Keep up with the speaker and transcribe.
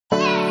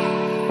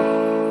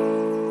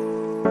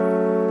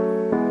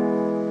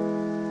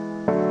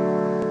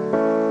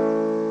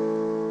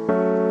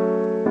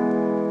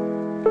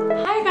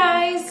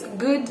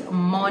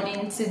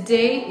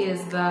today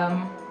is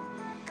the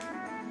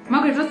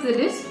Margaret, what's the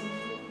date?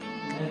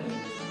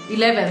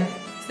 11th.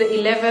 It's the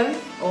 11th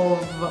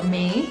of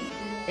May,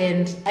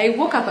 and I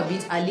woke up a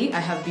bit early. I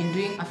have been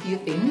doing a few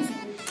things,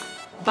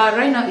 but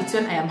right now it's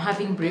when I am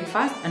having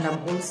breakfast and I'm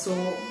also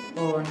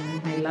on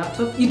my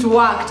laptop. It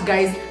worked,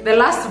 guys. The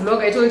last vlog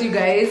I told you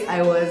guys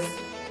I was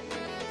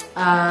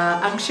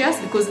anxious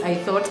because I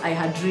thought I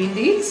had ruined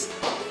it,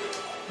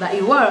 but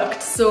it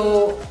worked.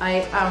 So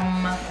I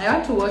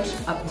want to watch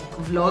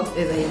vlogs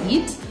as I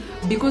eat,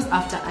 because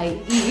after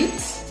I eat,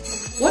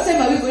 what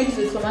time are we going to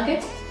the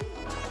supermarket?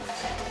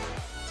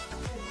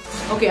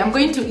 Okay, I'm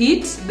going to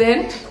eat,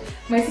 then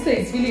my sister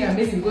is feeling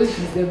amazing because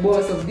she's the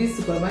boss of this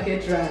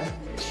supermarket run.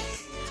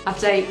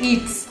 After I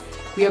eat,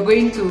 we are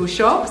going to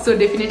shop, so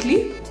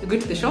definitely we're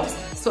going to the shops,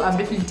 so I'm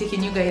definitely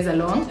taking you guys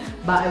along.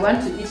 But I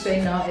want to eat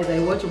right now as I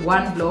watch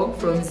one vlog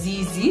from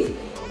ZZ.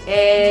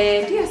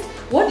 And yes,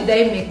 what did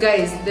I make,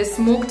 guys? The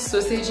smoked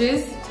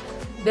sausages.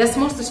 The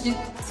smoked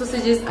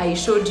sausages I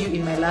showed you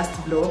in my last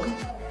vlog.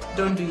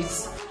 Don't do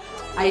it.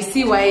 I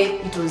see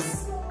why it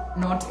was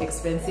not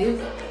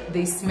expensive.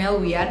 They smell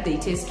weird, they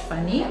taste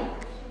funny.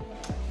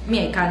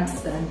 Me, I can't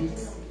stand it.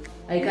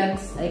 I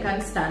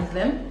can't stand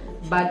them.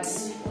 But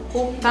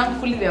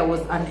thankfully there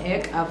was an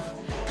egg.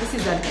 This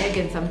is an egg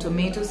and some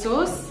tomato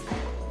sauce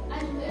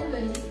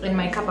and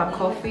my cup of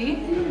coffee.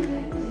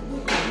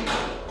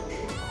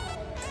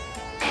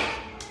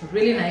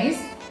 Really nice.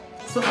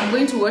 So I'm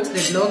going to watch the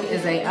vlog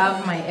as I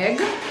have my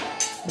egg.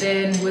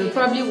 Then we'll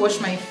probably wash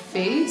my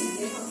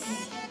face.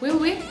 Will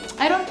we?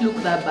 I don't look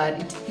that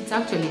bad. It's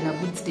actually in a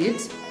good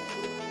state.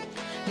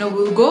 No,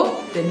 we'll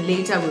go, then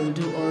later we'll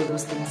do all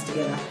those things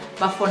together.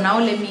 But for now,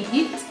 let me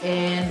eat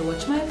and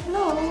watch my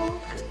vlog.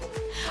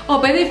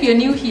 Oh, by the way, if you're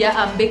new here,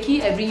 I'm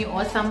Becky. I bring you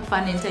awesome,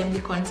 fun and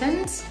timely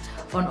content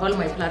on all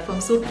my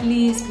platforms. So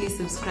please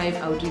subscribe.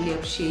 I would really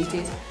appreciate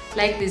it.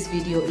 Like this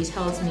video, it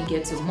helps me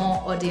get to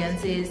more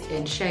audiences,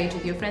 and share it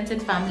with your friends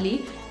and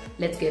family.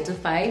 Let's get to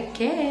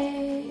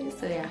 5K.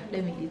 So yeah,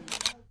 let me eat.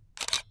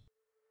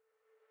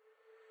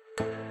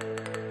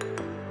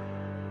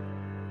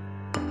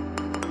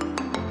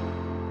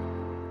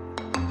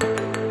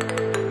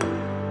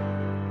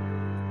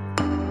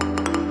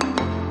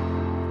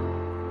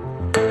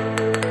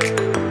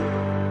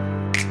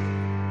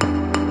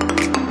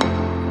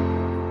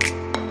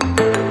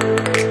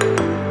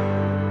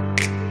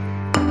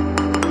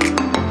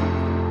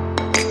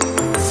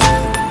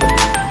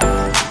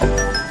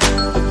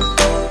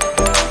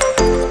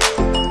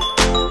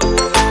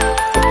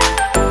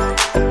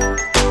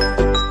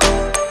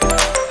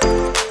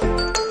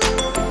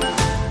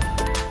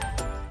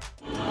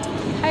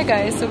 Hi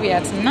guys, so we are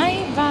at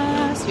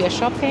Naivas, we are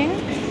shopping.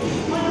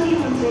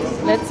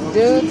 Let's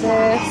do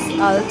this.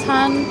 I'll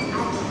turn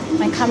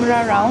my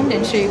camera around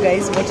and show you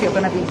guys what you're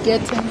gonna be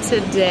getting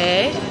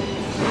today.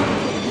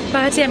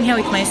 But I'm here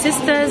with my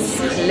sisters.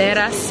 Let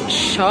us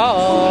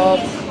shop.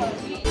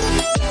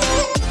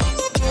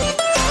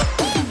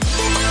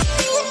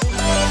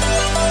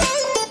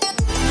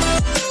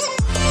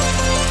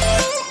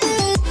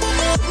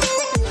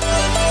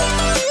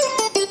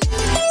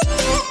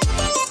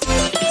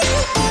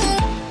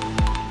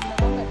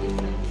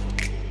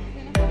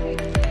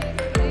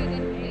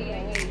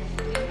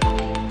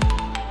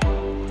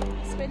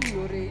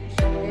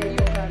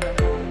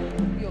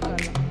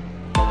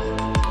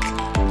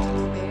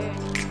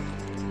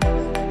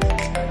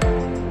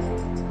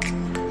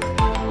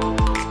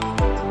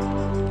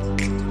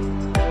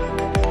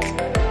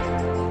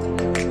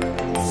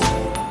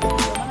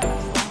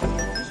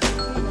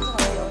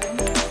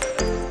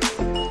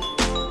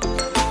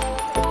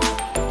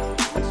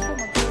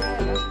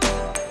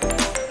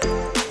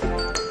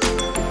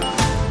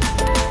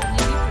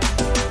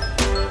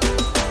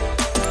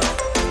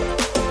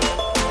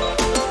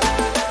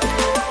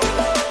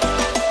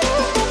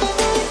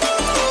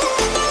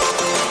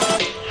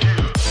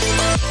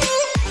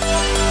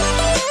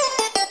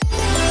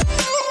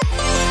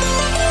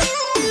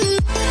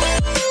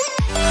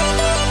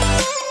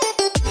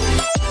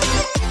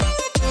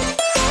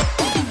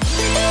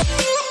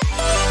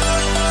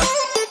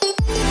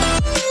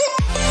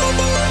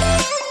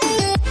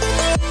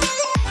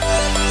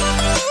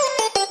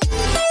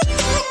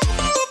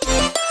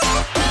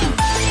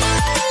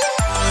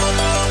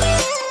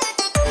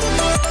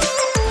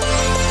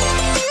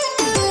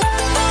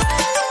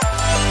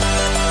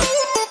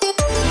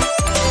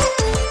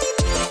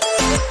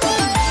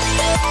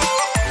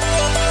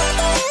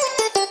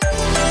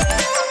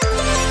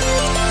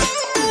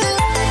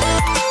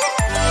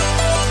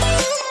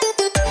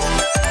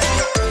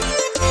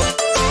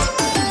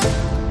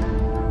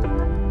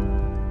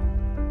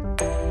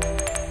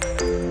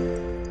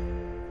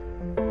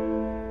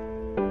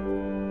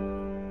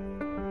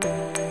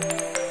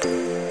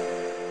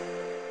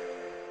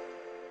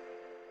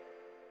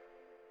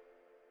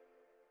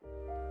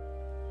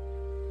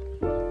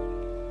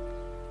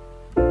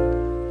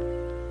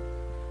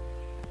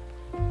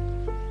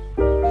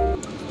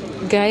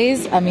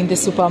 Guys, I'm in the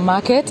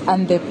supermarket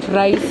and the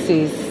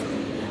prices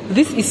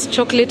This is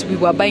chocolate we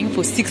were buying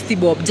for 60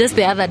 bob just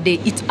the other day.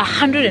 It's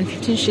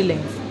 115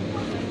 shillings.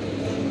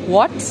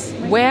 What?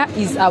 Where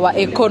is our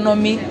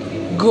economy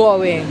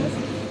going?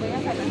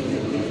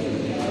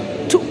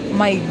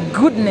 My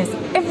goodness,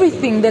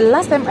 everything. The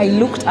last time I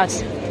looked at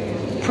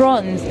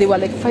prawns, they were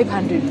like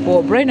 500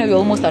 bob. Right now we're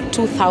almost at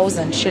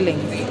 2,000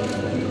 shillings.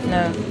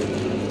 No,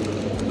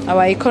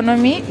 our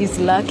economy is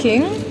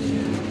lacking,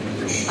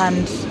 and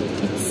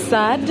it's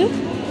sad,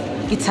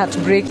 it's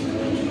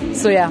heartbreaking.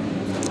 So yeah,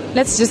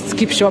 let's just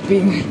keep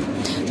shopping.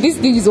 This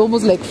thing is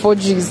almost like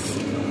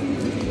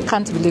 4Gs.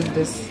 Can't believe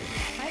this.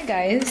 Hi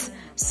guys,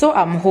 so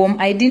I'm home.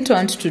 I didn't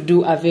want to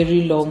do a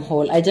very long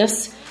haul. I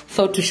just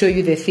thought to show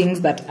you the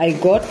things that I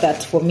got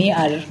that for me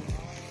are,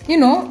 you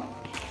know,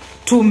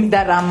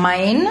 that are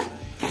mine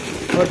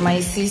or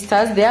my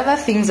sister's. The other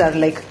things are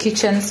like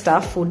kitchen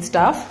stuff, food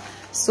stuff.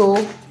 So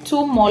 2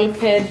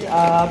 Molped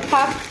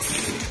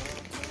packs,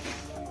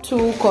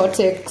 2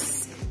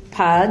 Cortex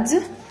pads.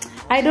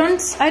 I don't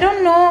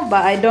know,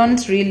 but I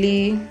don't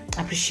really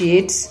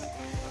appreciate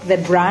the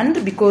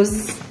brand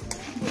because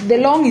the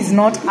long is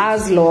not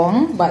as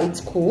long, but it's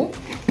cool.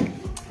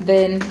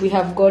 Then we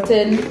have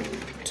gotten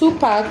 2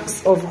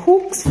 packs of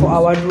hooks for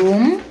our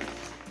room.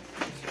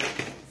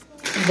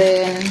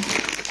 Then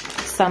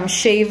some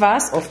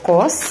shavers, of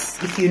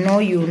course, if you know,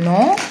 you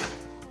know.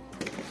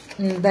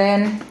 And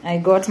then I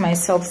got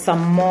myself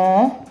some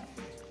more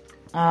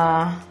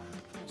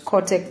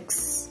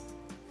Cortex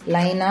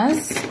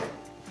liners.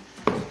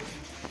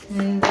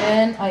 And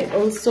then I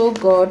also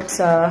got,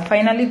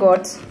 finally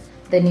got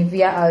the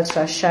Nivea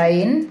Ultra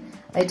Shine.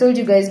 I told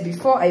you guys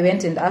before, I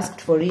went and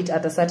asked for it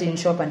at a certain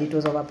shop and it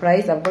was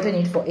overpriced. I've gotten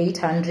it for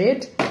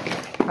 800.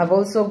 I've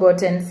also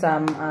gotten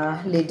some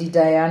Lady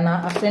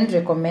Diana. A friend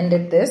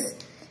recommended this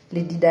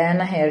Lady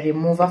Diana hair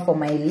remover for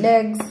my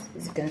legs.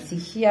 As you can see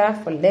here,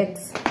 for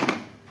legs,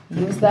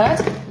 use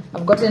that.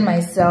 I've gotten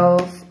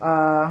myself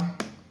Amara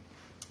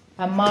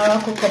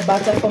cocoa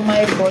butter for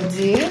my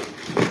body.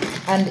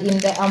 And in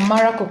the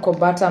Amara cocoa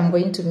butter, I'm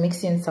going to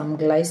mix in some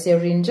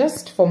glycerin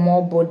just for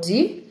more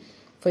body,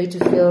 for you to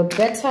feel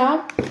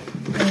better.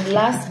 And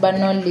last but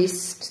not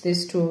least,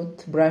 these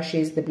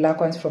toothbrushes, the black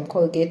ones from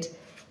Colgate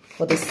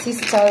for the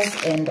sisters,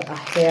 and a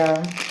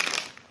hair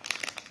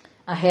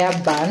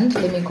band,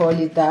 let me call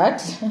it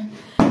that.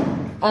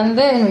 And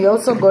then we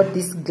also got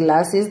these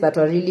glasses that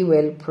were really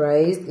well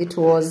priced. It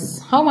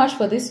was, how much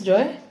for this,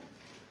 Joy?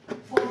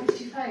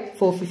 455.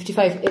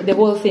 455, the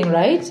whole thing,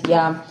 right?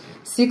 Yeah,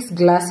 6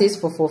 glasses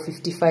for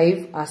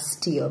 455 are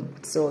still.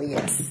 So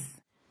yes.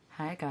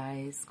 Hi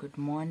guys, good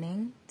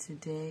morning.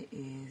 Today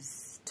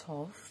is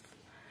 12th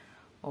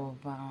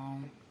of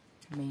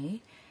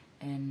May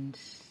and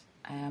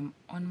I am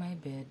on my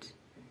bed.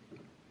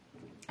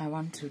 I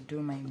want to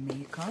do my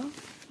makeup.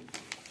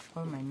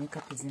 All my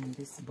makeup is in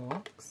this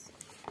box.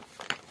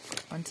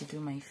 I want to do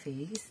my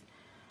face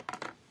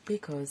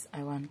because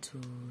I want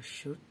to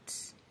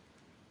shoot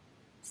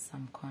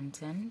some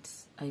content.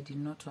 I did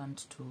not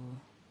want to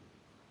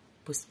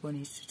postpone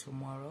it to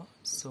tomorrow,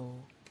 so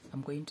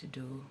I'm going to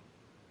do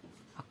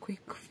a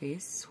quick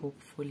face,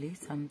 hopefully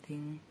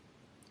something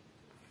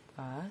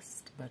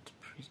fast but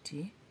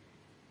pretty,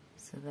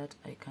 so that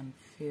I can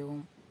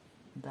film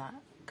that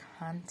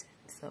content.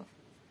 So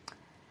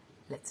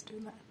let's do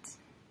that.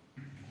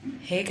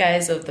 Hey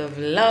guys of the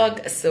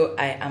vlog, so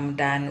I am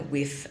done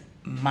with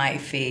my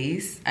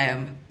face. I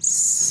am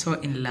so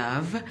in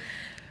love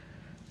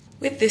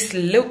with this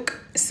look,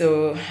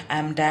 so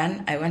I'm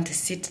done. I want to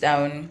sit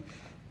down,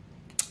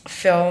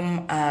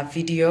 film a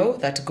video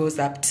that goes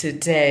up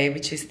today,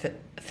 which is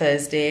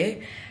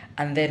Thursday,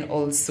 and then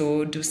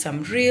also do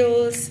some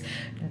reels,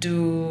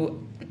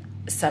 do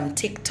some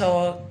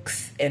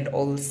TikToks, and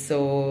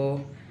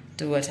also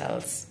do what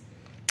else?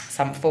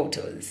 Some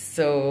photos.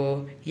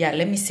 So yeah,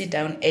 let me sit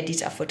down,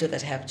 edit a photo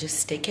that I have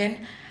just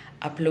taken,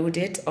 upload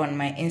it on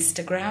my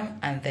Instagram,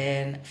 and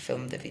then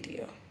film the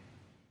video.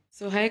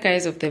 So hi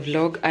guys of the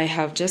vlog, I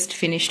have just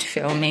finished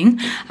filming.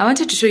 I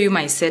wanted to show you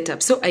my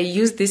setup. So I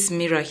use this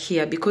mirror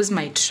here because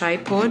my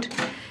tripod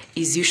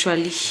is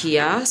usually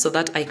here so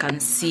that I can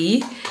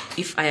see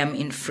if I am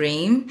in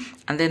frame.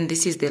 And then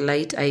this is the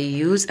light I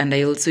use, and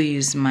I also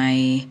use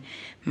my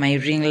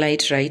ring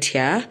light right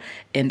here,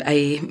 and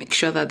I make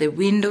sure that the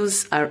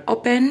windows are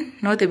open,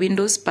 not the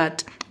windows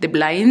but the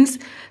blinds,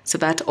 so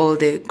that all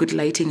the good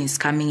lighting is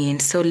coming in.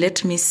 So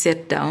let me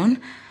sit down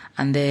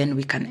and then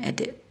we can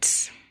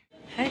edit.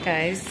 Hi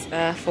guys,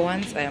 for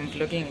once I am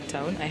vlogging in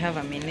town. I have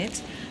a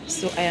minute,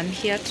 so I am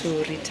here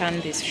to return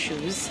these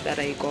shoes that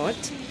I got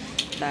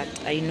that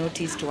I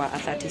noticed were a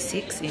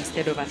 36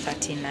 instead of a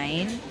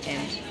 39,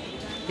 and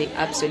they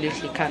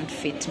absolutely can't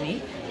fit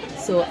me.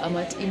 So I'm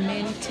at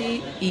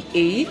Imenti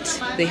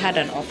E8. They had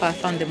an offer. I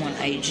found them on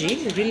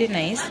IG, really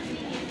nice.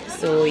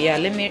 So yeah,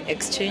 let me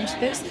exchange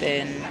this,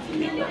 then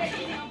we go.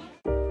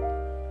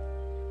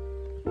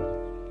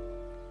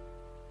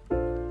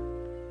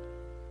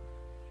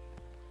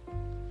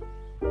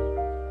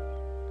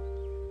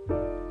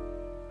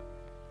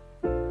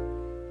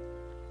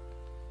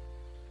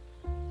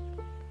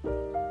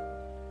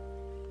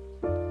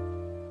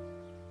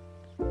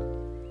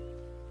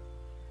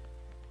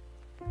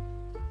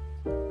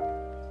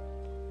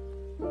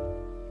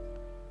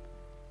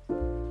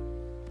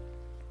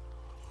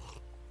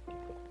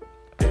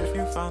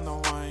 found the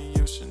one,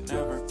 you should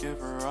never give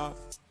her up.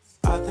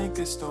 I think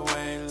it's the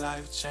way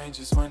life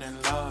changes when in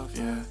love,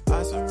 yeah.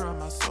 I surround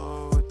my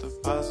soul with the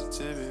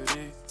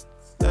positivity.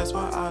 That's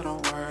why I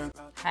don't worry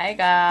about. Hi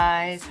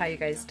guys, how you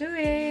guys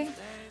doing?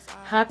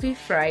 Happy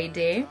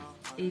Friday.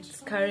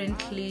 It's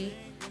currently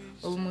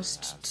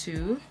almost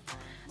 2.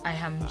 I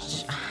am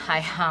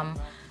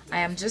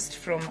just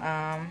from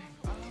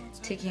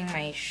taking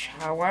my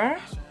shower.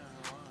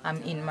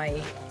 I'm in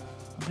my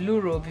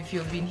blue robe. If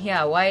you've been here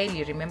a while,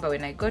 you remember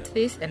when I got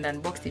this and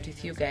unboxed it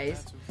with you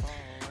guys.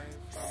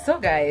 So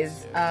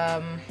guys,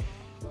 I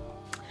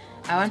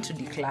want to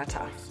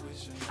declutter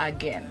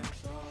again,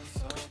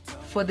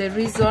 for the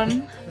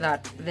reason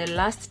that the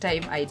last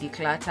time I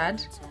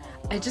decluttered,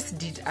 I just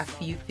did a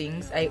few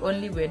things. I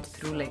only went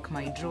through like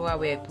my drawer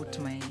where I put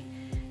my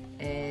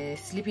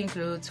sleeping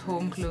clothes,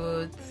 home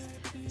clothes,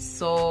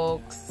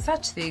 socks,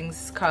 such things,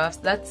 scarves.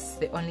 That's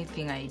the only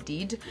thing I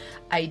did.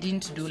 I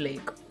didn't do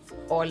like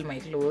all my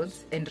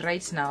clothes, and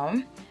right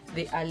now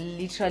they are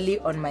literally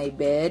on my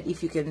bed.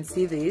 If you can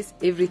see this,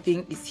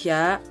 everything is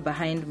here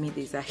behind me.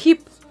 There's a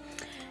heap,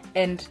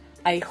 and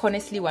I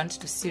honestly want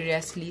to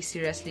seriously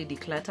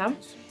declutter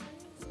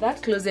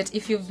that closet.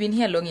 If you've been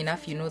here long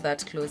enough, you know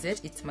that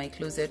closet. It's my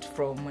closet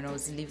from when I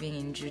was living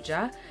in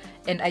Juja,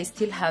 and I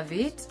still have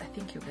it. I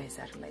think you guys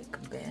are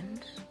like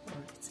bent, or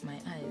it's my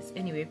eyes.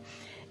 Anyway,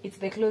 it's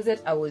the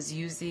closet I was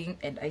using,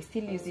 and I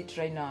still use it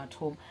right now at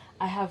home.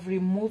 I have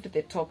removed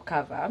the top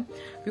cover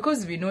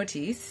because we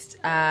noticed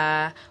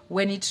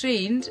when it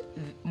rained,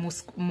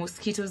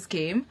 mosquitoes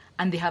came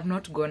and they have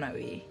not gone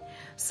away.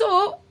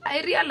 So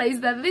I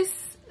realized that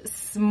these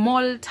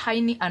small,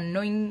 tiny,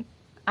 annoying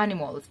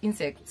animals,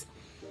 insects,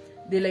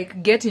 they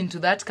like get into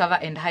that cover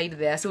and hide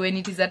there. So when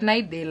it is at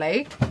night, they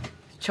like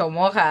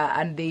chomoka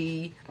and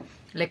they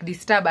like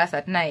disturb us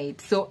at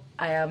night. So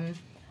I am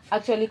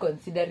actually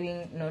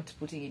considering not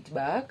putting it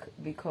back,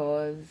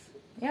 because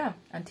yeah,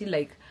 until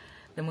like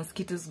the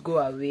mosquitoes go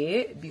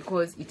away,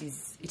 because it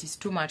is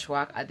too much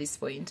work at this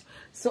point.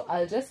 So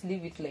I'll just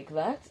leave it like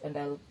that, and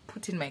I'll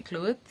put in my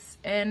clothes,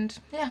 and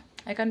yeah,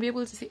 I can be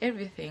able to see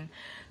everything.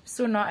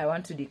 So now I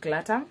want to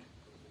declutter.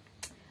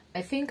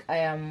 I think I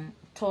am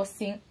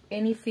tossing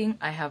anything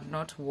I have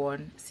not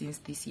worn since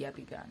this year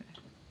began.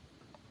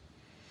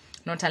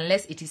 Not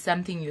unless it is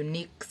something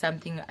unique,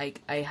 something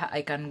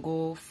I can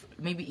go,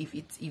 maybe if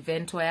it's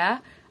event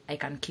wear, I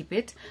can keep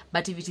it.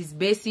 But if it is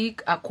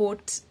basic, a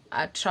coat,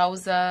 a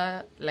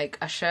trouser, like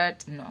a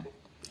shirt, no,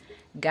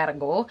 gotta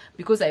go.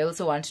 Because I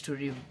also want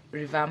to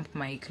revamp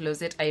my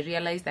closet. I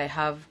realized I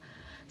have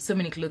so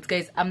many clothes.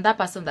 Guys, I'm that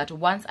person that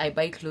once I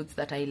buy clothes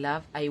that I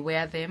love, I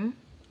wear them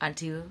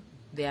until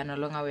they are no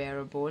longer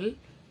wearable.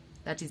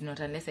 That is not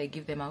unless I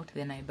give them out,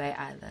 then I buy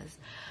others.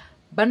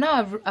 But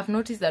now I've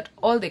noticed that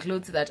all the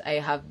clothes that I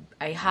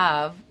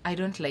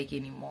don't like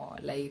anymore.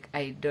 Like,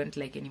 I don't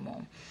like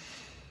anymore.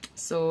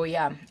 So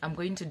yeah, I'm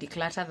going to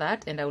declutter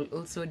that, and I will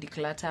also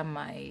declutter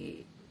my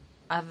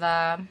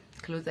other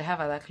clothes. I have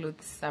other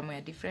clothes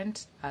somewhere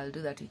different. I'll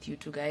do that with you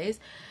two guys.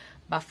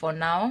 But for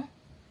now,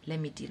 let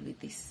me deal with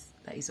this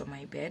that is on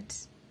my bed.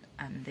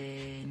 And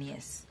then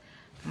yes,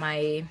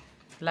 my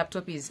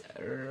laptop is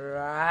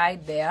right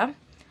there.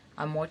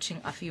 I'm watching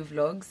a few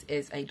vlogs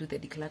as I do the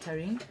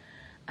decluttering.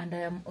 And I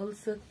am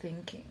also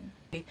thinking,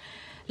 okay,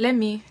 let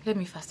me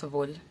first of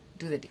all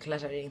do the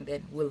decluttering,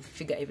 then we'll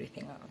figure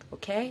everything out.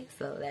 Okay,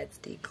 so let's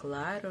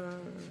declutter.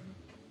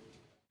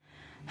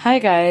 Hi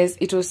guys,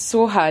 it was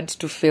so hard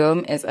to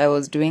film as I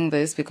was doing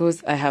this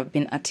because I have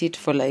been at it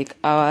for like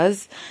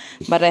hours.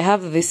 But I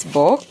have this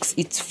box,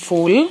 it's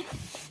full.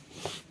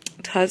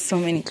 It has so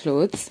many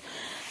clothes.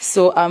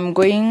 So I'm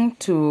going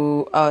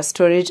to our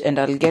storage and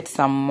I'll get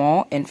some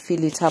more and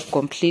fill it up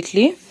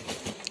completely,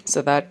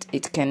 so that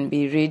it can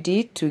be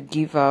ready to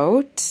give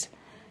out.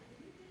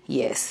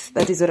 Yes,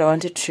 that is what I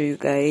wanted to show you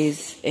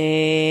guys.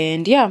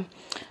 And yeah,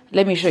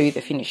 let me show you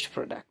the finished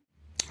product.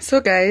 So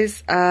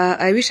guys,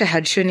 I wish I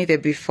had shown you the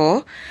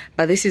before,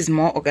 but this is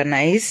more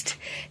organized.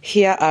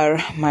 Here are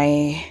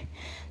my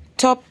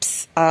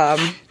tops.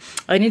 I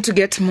need to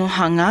get more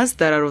hangers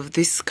that are of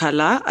this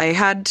color. I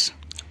had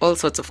all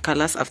sorts of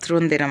colors. I've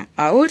thrown them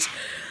out.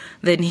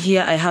 Then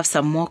here I have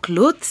some more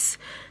clothes.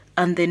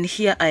 And then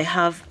here I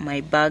have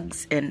my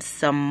bags and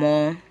some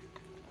more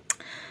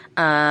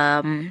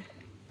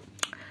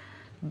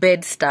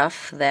bed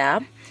stuff there.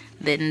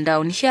 Then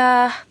down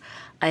here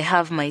I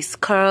have my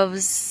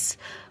scarves,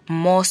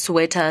 more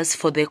sweaters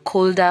for the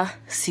colder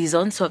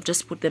season, so I've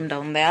just put them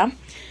down there.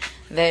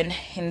 Then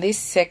in this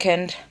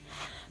second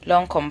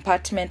long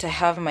compartment I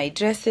have my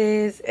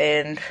dresses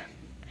and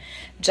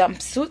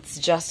jumpsuits,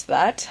 just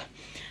that.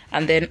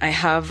 And then I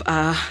have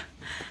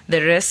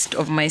the rest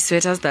of my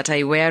sweaters that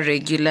I wear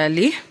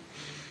regularly.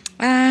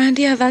 And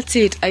yeah, that's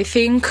it. I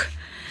think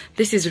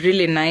this is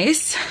really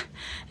nice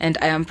and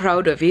I am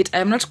proud of it.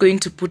 I'm not going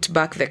to put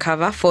back the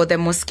cover for the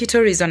mosquito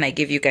reason I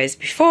gave you guys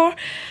before,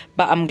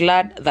 but I'm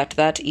glad that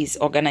that is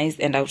organized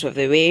and out of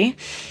the way.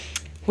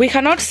 We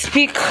cannot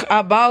speak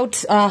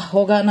about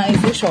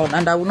organization,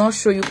 and I will not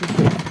show you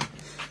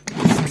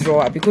this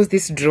drawer, because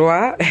this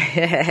drawer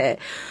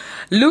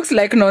Looks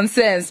like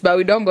nonsense, but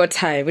we don't got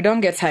time. We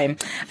don't get time.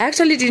 I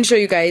actually didn't show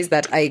you guys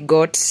that I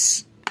got,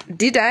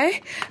 did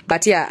I?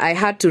 But yeah, I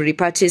had to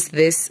repurchase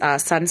this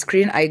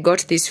sunscreen. I got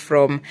this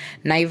from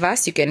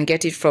Naivas. You can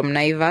get it from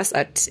Naivas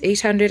at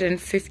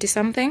 850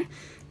 something.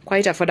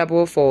 Quite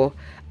affordable for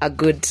a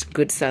good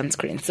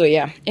sunscreen. So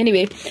yeah,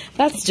 anyway,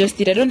 that's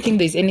just it. I don't think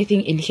there's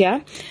anything in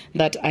here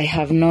that I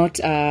have not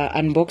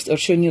unboxed or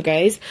shown you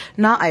guys.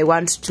 Now I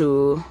want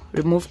to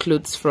remove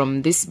clothes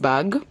from this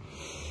bag.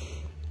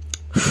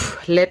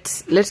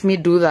 Let me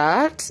do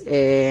that,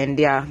 and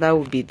yeah, that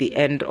will be the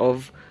end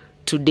of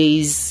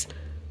today's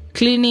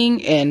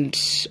cleaning and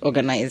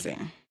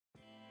organizing.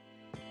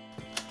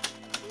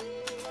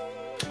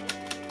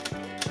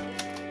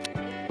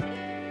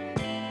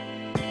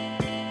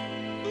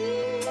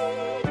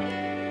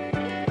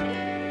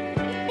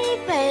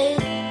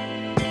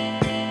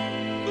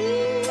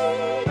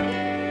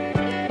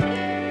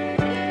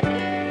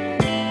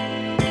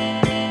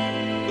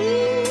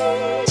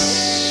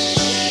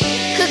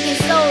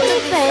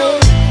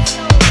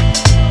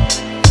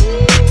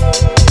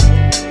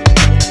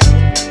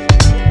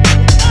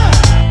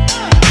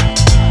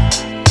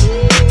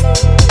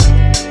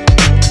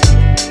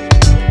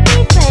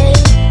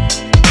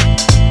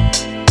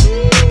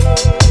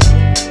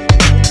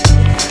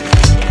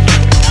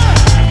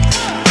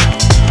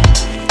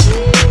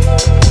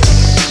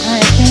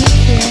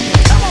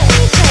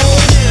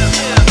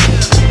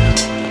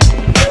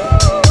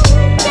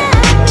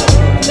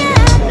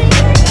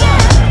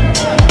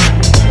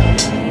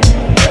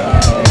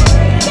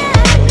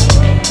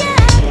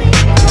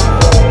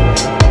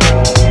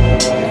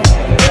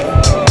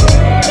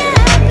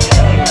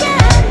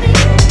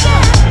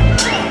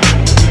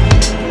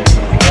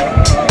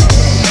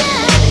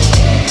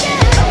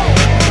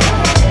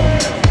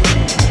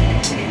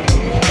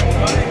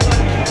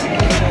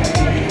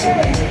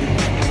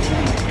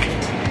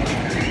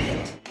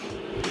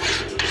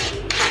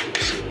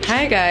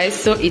 Hi guys,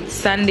 so it's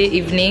Sunday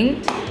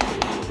evening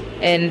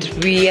and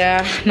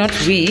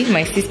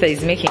my sister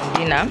is making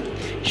dinner.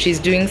 She's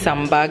doing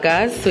some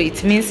burgers. So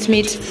it's minced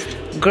meat,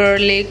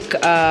 garlic,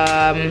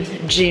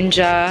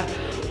 ginger,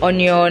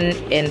 onion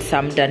and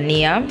some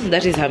dania.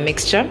 That is her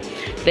mixture.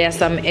 There are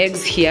some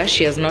eggs here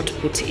she has not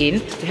put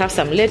in. We have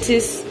some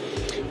lettuce,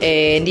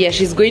 and yeah,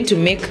 she's going to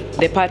make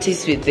the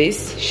patties with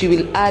this. She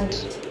will add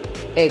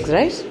eggs,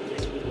 right?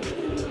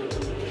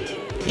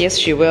 Yes,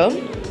 she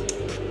will.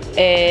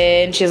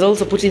 And she's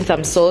also putting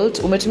some salt.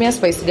 Umetumia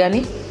spice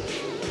gani?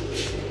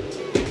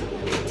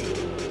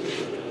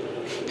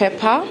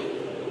 Pepper.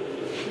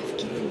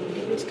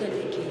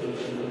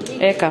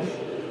 Eka.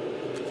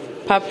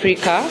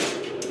 Paprika.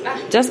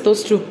 Just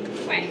those two.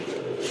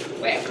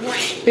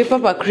 Pepper,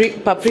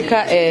 paprika,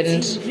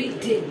 and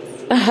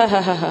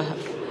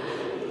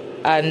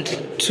and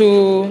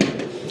two,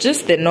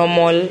 just the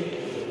normal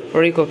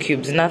Royco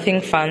cubes.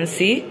 Nothing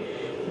fancy.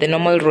 The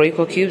normal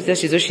Royco cubes.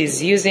 That is what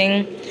she's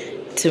using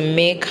to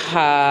make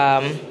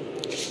her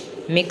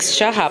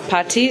mixture, her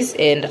patties,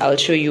 and I'll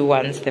show you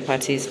once the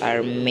patties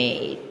are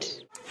made.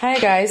 Hi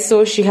guys,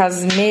 so she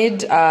has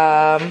made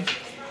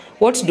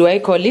what do I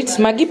call it?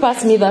 Maggie,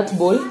 pass me that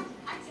bowl.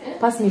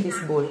 Pass me this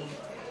bowl.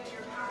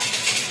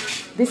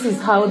 This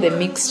is how the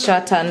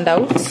mixture turned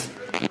out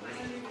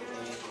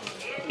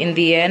in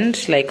the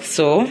end, like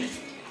so.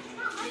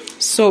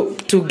 So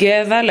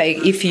together, like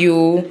if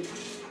you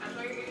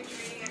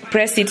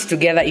press it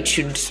together, it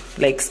should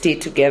like stay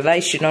together.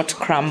 It should not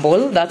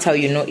crumble. That's how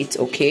you know it's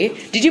okay.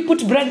 Did you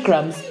put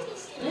breadcrumbs?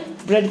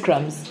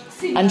 Breadcrumbs.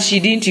 And she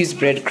didn't use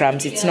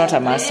breadcrumbs. It's not a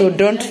must. So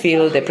don't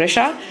feel the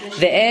pressure.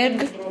 The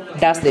egg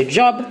does the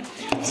job.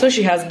 So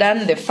she has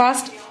done the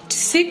first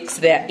 6.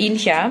 They're in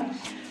here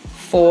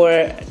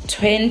for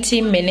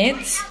 20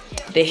 minutes.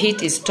 The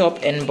heat is top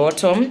and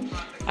bottom,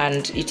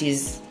 and it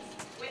is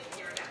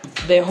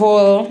the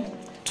whole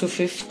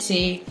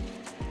 250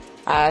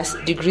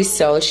 degrees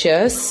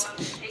Celsius.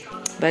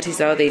 That is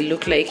how they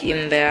look like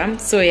in there.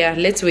 So yeah,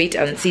 let's wait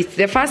and see.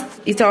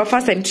 It's our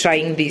first time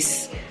trying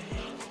this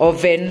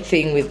oven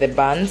thing with the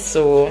buns,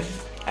 so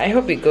I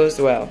hope it goes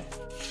well.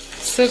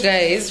 So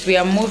guys, we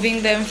are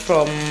moving them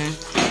from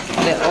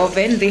the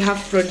oven. They have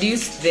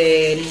produced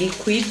the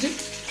liquid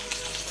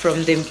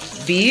from the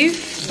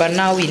beef, but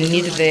now we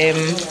need them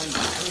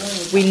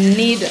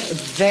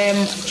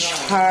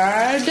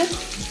charred.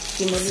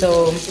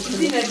 So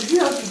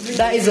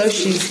that is what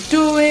she's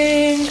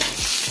doing.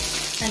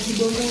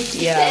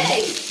 Yeah,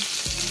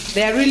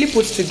 they are really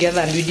put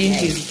together, and we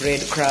didn't use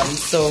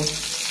breadcrumbs. So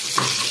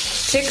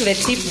take the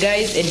tip,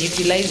 guys, and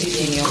utilize it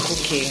in your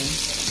cooking.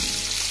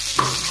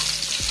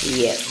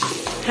 Yes.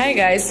 Hi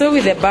guys, so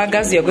with the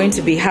burgers you're going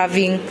to be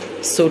having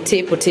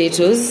saute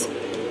potatoes,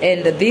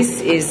 and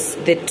this is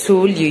the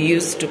tool you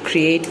use to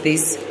create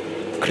this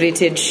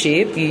created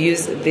shape. You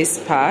use this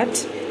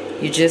part,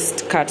 you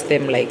just cut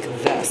them like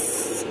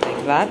this,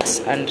 like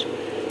that, and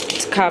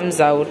it comes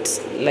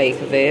out like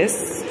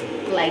this,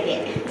 like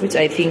it, which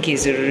I think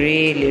is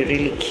really,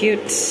 really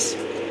cute.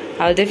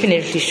 I'll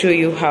definitely show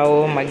you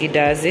how Maggie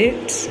does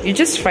it. You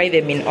just fry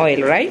them in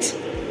oil, right?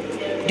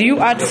 Do you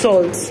add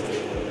salt?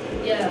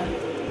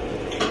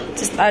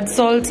 Just add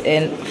salt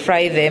and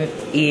fry them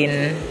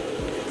in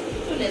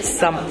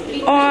some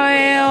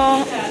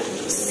oil.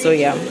 So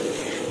yeah,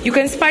 you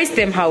can spice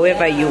them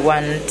however you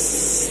want.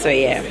 So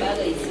yeah,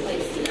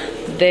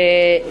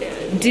 the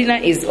dinner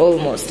is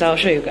almost. I'll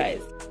show you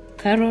guys.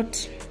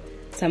 Carrot,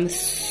 some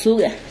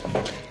sugar,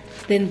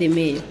 then the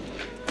mayo.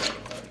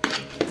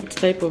 What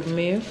type of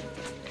mayo?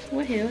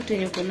 No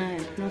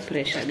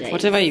pressure, guys.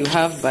 Whatever you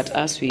have, but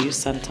us we use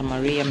Santa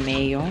Maria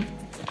mayo.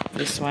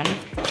 This one,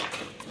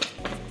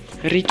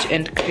 rich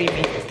and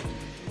creamy.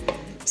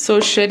 So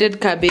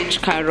shredded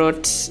cabbage,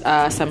 carrot,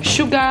 some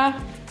sugar,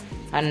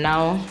 and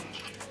now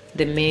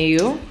the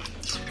mayo.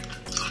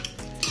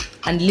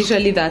 And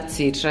literally that's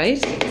it,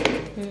 right?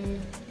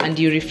 And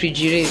you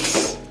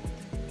refrigerate.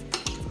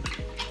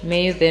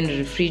 Mayo, then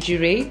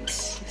refrigerate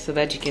so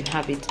that you can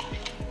have it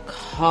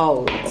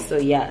cold. So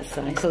yeah,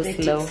 some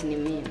coleslaw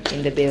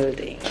in the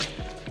building.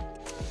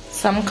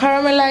 Some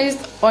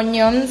caramelized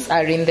onions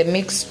are in the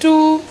mix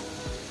too.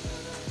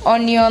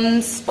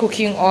 Onions,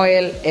 cooking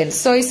oil, and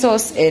soy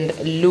sauce, and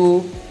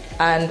low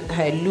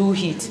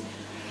heat.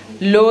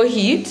 Low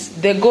heat.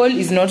 The goal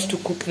is not to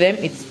cook them,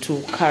 it's to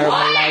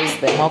caramelize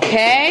them,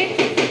 okay?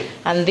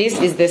 And this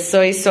is the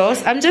soy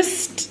sauce. I'm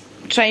just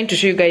trying to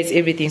show you guys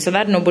everything so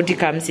that nobody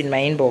comes in my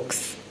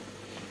inbox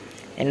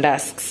and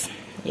asks.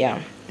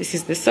 Yeah, this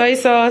is the soy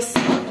sauce.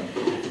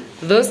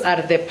 Those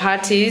are the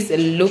patties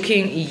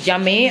looking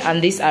yummy,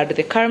 and these are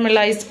the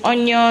caramelized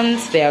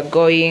onions. They are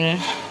going.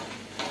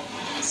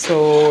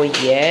 So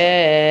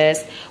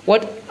yes,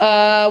 what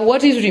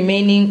is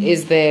remaining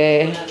is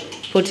the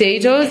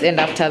potatoes, and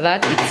after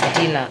that it's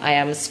dinner. I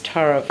am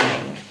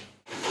starving.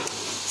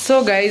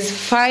 So guys,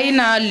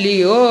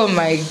 finally, oh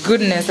my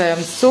goodness, I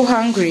am so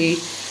hungry.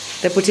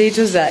 The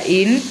potatoes are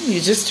in.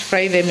 You just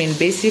fry them in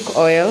basic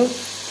oil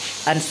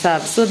and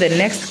serve. So the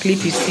next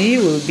clip you see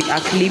will be a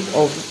clip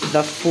of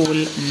the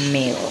full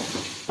meal.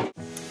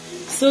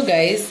 So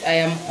guys, I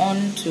am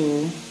on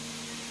to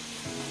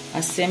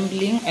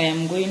assembling. I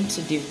am going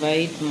to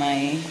divide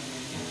my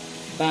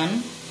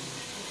bun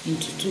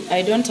into two.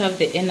 I don't have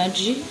the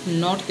energy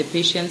nor the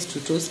patience to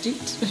toast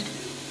it.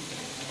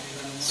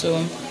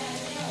 So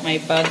my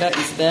burger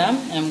is there.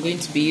 I'm going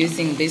to be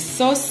using this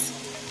sauce.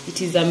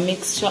 It is a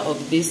mixture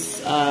of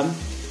this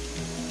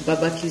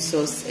barbecue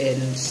sauce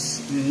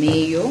and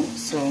mayo.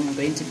 So I'm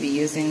going to be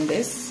using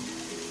this.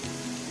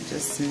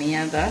 Just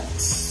smear that.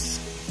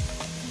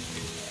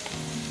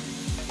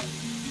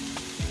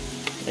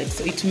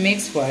 So it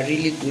makes for a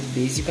really good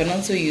base. You can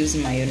also use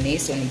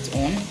mayonnaise on its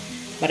own,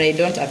 but I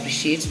don't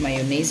appreciate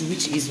mayonnaise,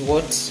 which is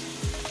what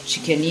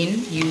Chicken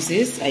Inn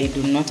uses. I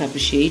do not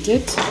appreciate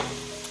it.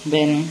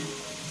 Then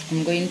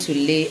I'm going to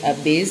lay a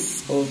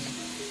base of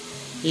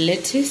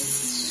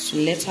lettuce,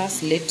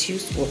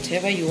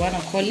 whatever you want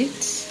to call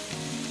it,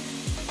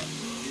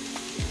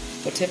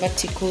 whatever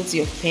tickles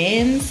your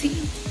fancy.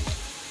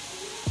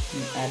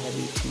 Add a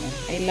bit more.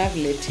 I love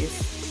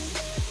lettuce.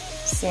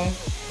 So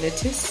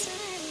lettuce.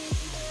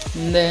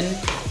 And then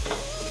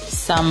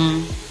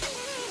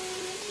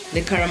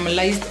the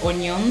caramelized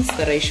onions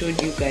that I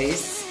showed you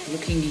guys,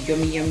 looking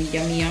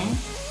yummy.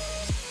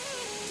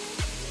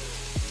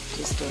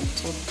 Just on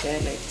top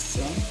there, like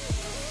so,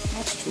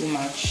 not too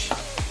much.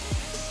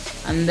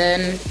 And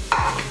then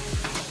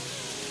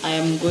I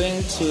am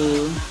going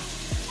to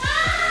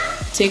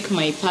take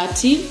my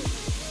patty,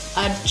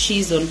 add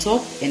cheese on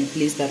top, and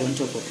place that on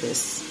top of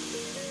this.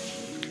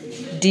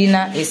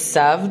 Dinner is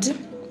served.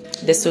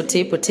 The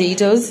sauté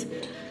potatoes,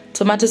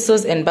 tomato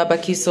sauce and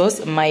barbecue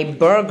sauce. My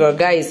burger,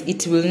 guys,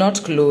 it will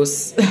not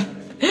close.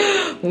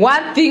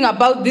 One thing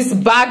about this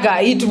burger,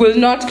 it will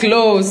not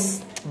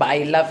close, but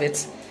I love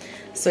it.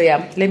 So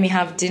yeah, let me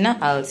have dinner.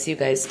 I'll see you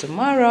guys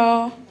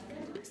tomorrow.